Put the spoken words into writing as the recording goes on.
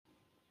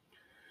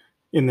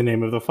In the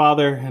name of the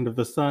Father, and of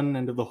the Son,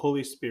 and of the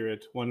Holy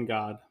Spirit, one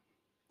God.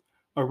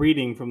 A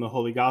reading from the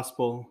Holy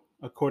Gospel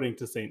according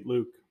to St.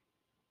 Luke.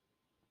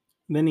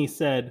 Then he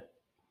said,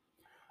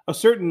 "A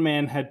certain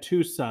man had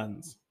 2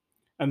 sons,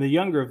 and the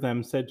younger of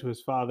them said to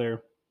his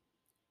father,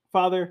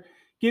 'Father,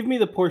 give me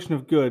the portion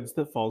of goods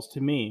that falls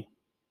to me.'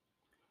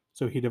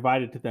 So he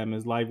divided to them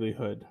his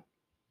livelihood.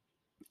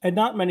 And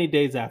not many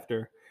days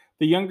after,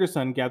 the younger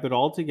son gathered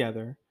all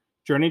together,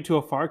 journeyed to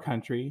a far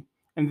country,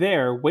 and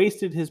there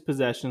wasted his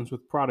possessions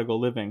with prodigal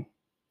living.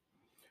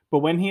 But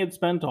when he had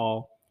spent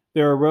all,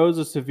 there arose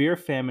a severe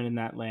famine in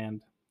that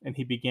land, and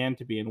he began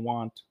to be in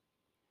want.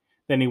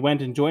 Then he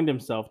went and joined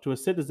himself to a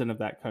citizen of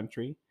that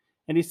country,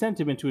 and he sent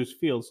him into his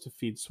fields to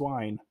feed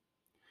swine.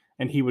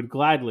 And he would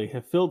gladly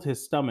have filled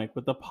his stomach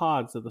with the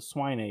pods that the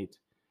swine ate,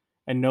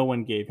 and no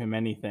one gave him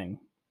anything.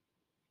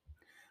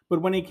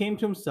 But when he came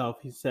to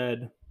himself, he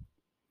said,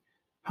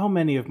 'How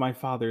many of my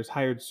father's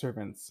hired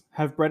servants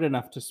have bread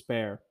enough to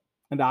spare,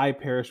 and I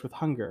perish with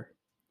hunger?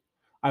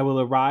 I will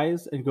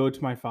arise and go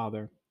to my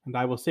father, and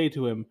I will say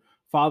to him,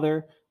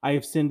 Father, I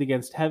have sinned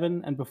against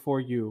heaven and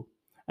before you,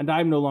 and I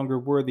am no longer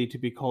worthy to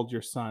be called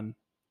your son.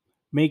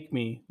 Make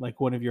me like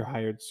one of your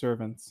hired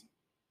servants.'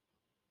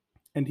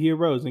 And he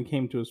arose and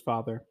came to his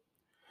father.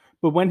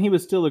 But when he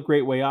was still a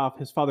great way off,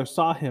 his father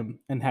saw him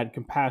and had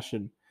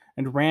compassion,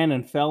 and ran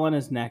and fell on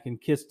his neck and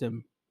kissed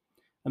him.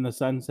 And the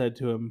son said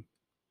to him,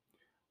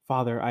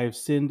 'Father, I have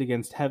sinned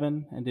against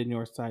heaven and in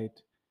your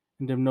sight,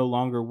 and am no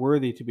longer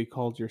worthy to be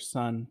called your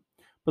son.'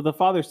 But the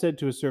father said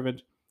to his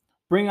servant,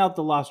 'Bring out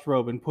the lost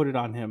robe and put it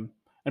on him,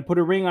 and put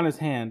a ring on his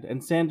hand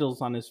and sandals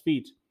on his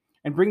feet,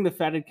 and bring the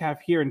fatted calf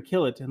here and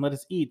kill it, and let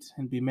us eat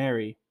and be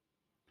merry.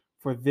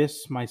 For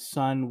this my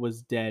son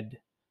was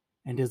dead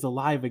and is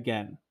alive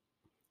again.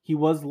 He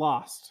was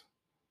lost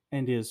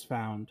and is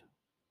found.'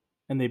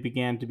 And they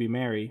began to be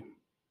merry.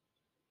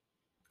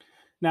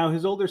 Now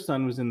his older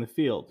son was in the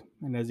field,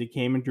 and as he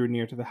came and drew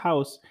near to the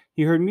house,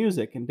 he heard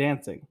music and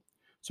dancing.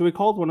 So he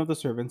called one of the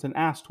servants and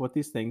asked what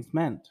these things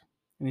meant.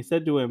 And he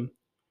said to him,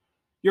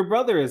 'Your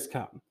brother has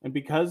come, and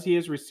because he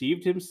has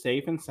received him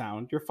safe and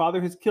sound, your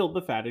father has killed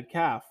the fatted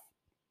calf.'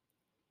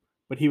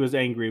 But he was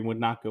angry and would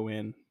not go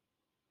in.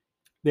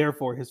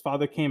 Therefore his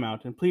father came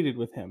out and pleaded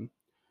with him.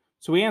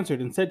 So he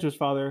answered and said to his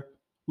father,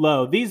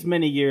 'Lo, these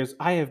many years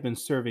I have been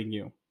serving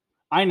you.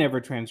 I never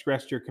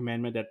transgressed your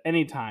commandment at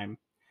any time,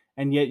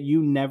 and yet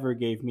you never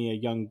gave me a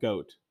young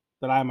goat,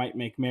 that I might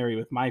make merry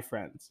with my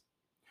friends.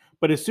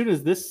 But as soon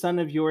as this son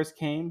of yours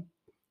came,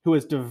 who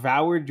has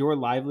devoured your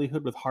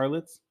livelihood with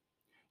harlots,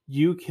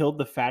 you killed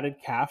the fatted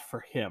calf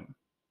for him.'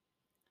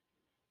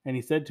 And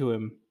he said to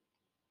him,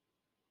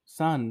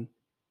 'Son,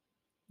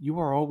 you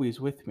are always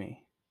with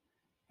me,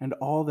 and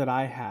all that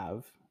I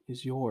have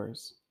is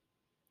yours.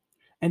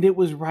 And it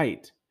was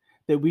right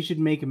that we should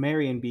make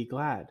merry and be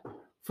glad,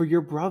 for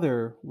your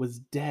brother was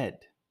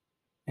dead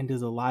and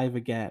is alive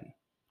again,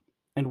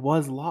 and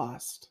was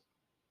lost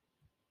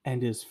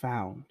and is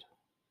found.'"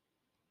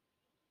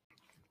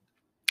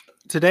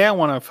 Today I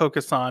want to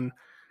focus on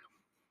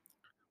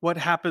what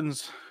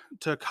happens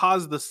to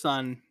cause the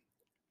son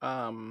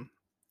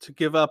to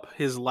give up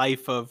his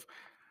life of,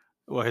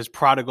 or his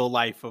prodigal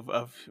life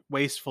of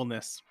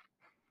wastefulness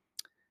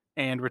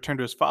and return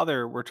to his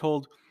father. We're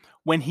told,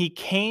 when he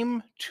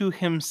came to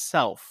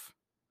himself,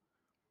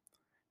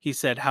 he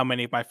said, "How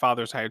many of my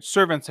father's hired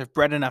servants have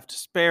bread enough to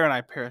spare, and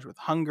I perish with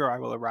hunger? I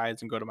will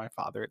arise and go to my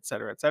father,"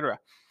 etc., etc.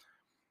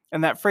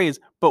 And that phrase,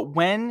 "but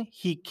when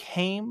he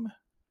came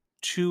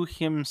to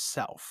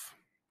himself,"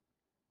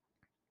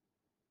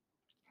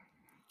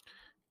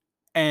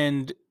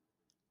 and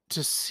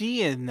to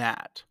see in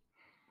that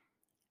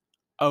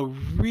a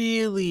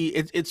really,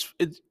 it's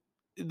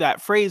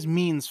that phrase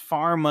means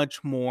far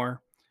much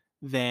more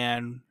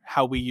than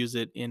how we use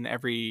it in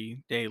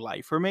everyday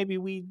life, or maybe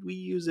we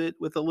use it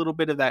with a little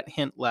bit of that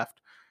hint left.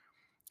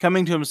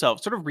 Coming to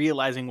himself, sort of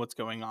realizing what's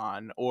going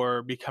on,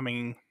 or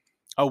becoming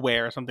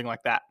aware, something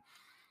like that.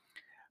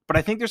 But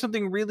I think there's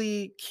something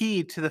really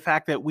key to the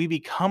fact that we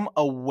become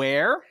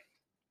aware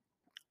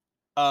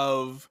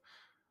of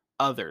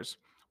others.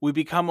 We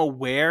become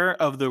aware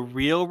of the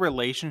real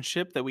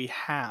relationship that we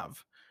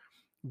have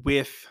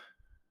with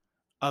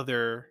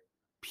other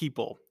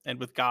people and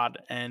with God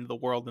and the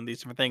world and these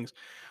different things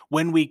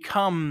when we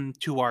come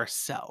to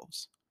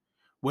ourselves,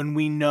 when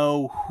we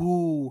know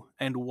who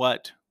and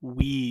what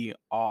we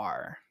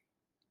are.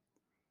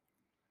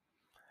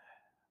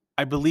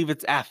 I believe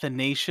it's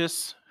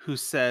Athanasius who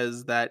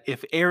says that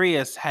if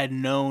Arius had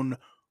known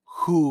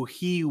who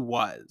he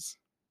was,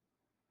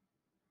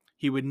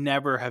 he would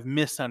never have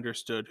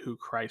misunderstood who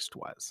Christ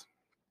was.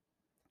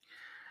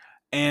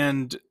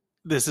 And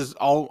this is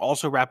all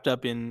also wrapped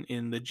up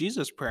in the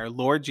Jesus prayer,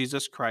 "Lord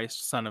Jesus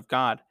Christ, Son of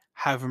God,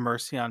 have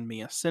mercy on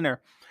me, a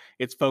sinner."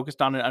 It's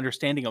focused on an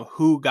understanding of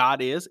who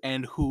God is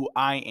and who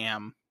I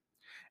am.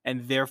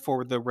 And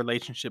therefore, the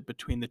relationship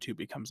between the two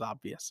becomes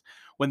obvious.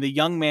 When the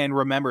young man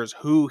remembers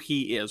who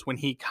he is, when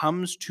he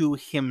comes to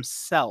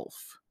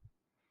himself,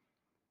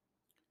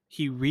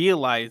 he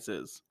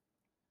realizes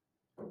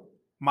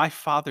my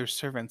father's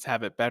servants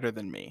have it better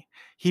than me.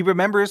 He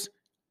remembers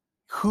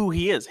who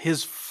he is,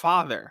 his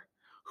father,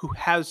 who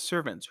has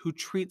servants, who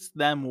treats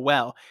them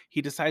well.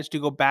 He decides to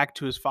go back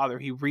to his father.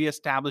 He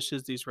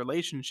reestablishes these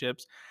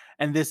relationships,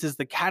 and this is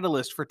the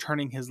catalyst for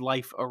turning his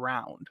life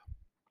around,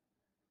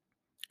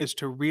 is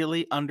to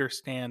really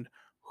understand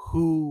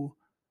who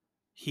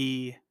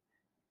he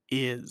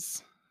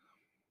is.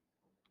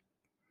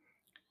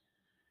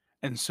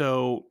 And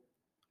so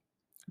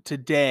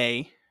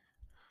today,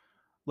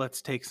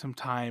 let's take some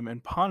time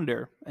and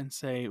ponder and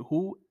say,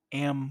 who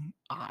am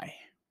I?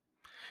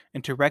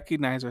 And to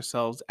recognize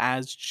ourselves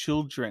as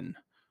children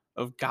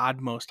of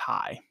God Most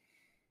High,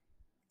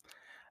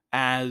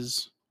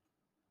 as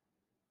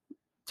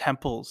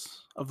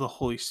temples of the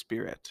Holy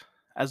Spirit,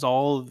 as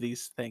all of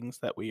these things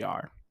that we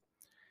are,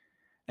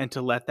 and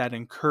to let that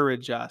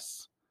encourage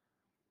us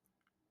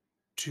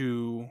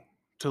to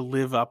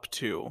live up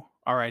to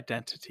our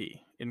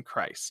identity in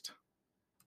Christ.